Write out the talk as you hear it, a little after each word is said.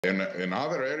And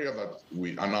another area that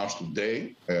we announced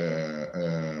today,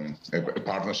 a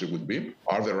partnership with BIM,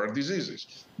 are the rare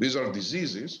diseases. These are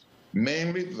diseases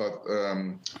mainly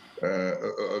that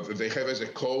they have as a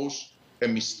cause a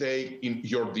mistake in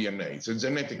your DNA. It's a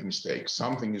genetic mistake.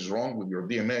 Something is wrong with your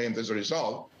DNA, and as a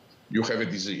result, you have a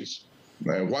disease.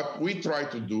 What we try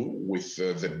to do with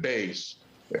the base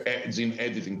gene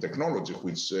editing technology,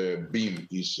 which BIM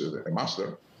is a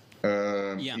master,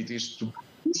 it is to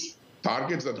produce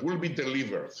targets that will be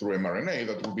delivered through mRNA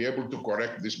that will be able to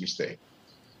correct this mistake.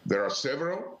 There are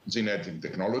several gene editing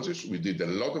technologies. We did a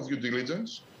lot of due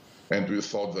diligence, and we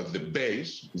thought that the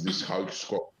base, this is how it's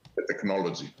called, the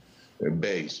technology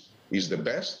base, is the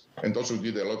best. And also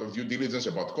we did a lot of due diligence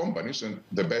about companies, and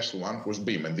the best one was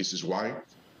BIM. And this is why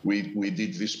we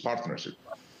did this partnership.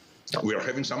 We are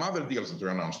having some other deals that we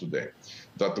announced today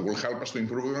that will help us to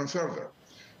improve even further.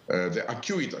 The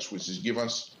Acuitas, which is give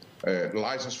us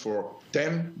license for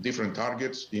 10 different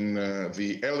targets in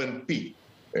the LNP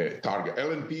target.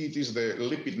 LNP, it is the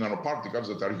lipid nanoparticles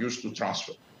that are used to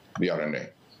transfer the RNA.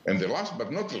 And the last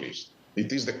but not least,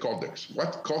 it is the codex.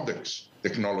 What codex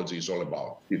technology is all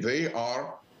about? They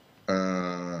are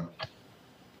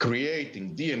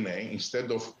creating DNA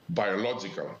instead of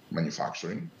biological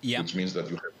manufacturing, which means that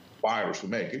you have virus to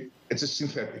make it. It's a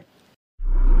synthetic.